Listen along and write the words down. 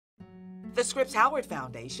The Scripps Howard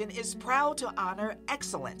Foundation is proud to honor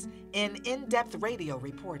excellence in in-depth radio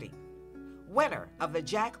reporting. Winner of the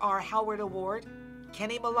Jack R. Howard Award,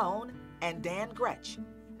 Kenny Malone and Dan Gretsch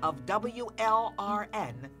of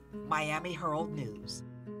WLRN, Miami Herald News.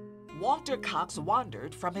 Walter Cox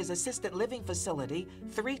wandered from his assisted living facility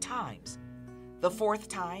 3 times. The 4th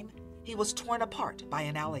time, he was torn apart by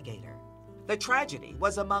an alligator. The tragedy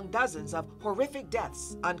was among dozens of horrific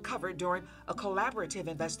deaths uncovered during a collaborative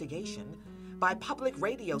investigation by public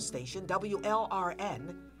radio station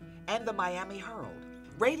WLRN and the Miami Herald.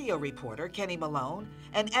 Radio reporter Kenny Malone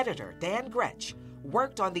and editor Dan Gretsch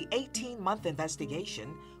worked on the 18-month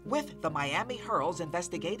investigation with the Miami Herald's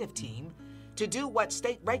investigative team to do what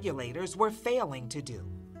state regulators were failing to do.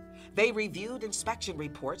 They reviewed inspection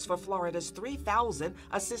reports for Florida's 3,000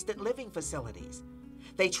 assisted living facilities.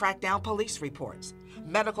 They tracked down police reports,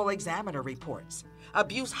 medical examiner reports,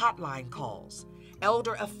 abuse hotline calls,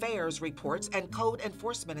 elder affairs reports, and code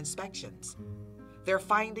enforcement inspections. Their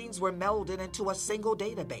findings were melded into a single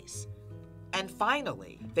database. And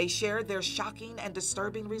finally, they shared their shocking and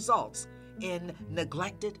disturbing results in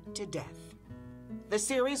Neglected to Death. The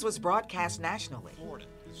series was broadcast nationally.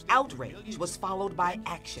 Outrage was followed by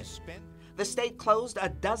action. The state closed a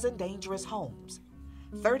dozen dangerous homes.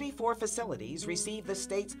 34 facilities received the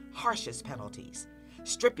state's harshest penalties,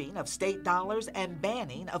 stripping of state dollars and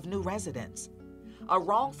banning of new residents. A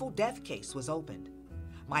wrongful death case was opened.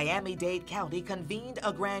 Miami-Dade County convened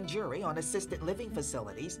a grand jury on assisted living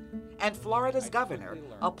facilities, and Florida's governor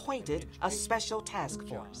appointed a special task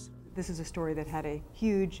force. This is a story that had a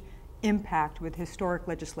huge impact with historic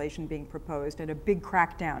legislation being proposed and a big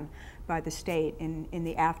crackdown by the state in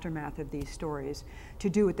the aftermath of these stories to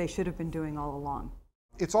do what they should have been doing all along.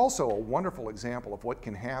 It's also a wonderful example of what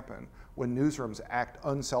can happen when newsrooms act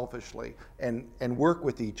unselfishly and work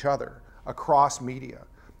with each other across media.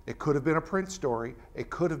 It could have been a print story, it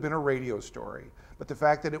could have been a radio story, but the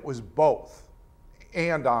fact that it was both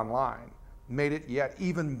and online made it yet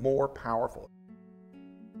even more powerful.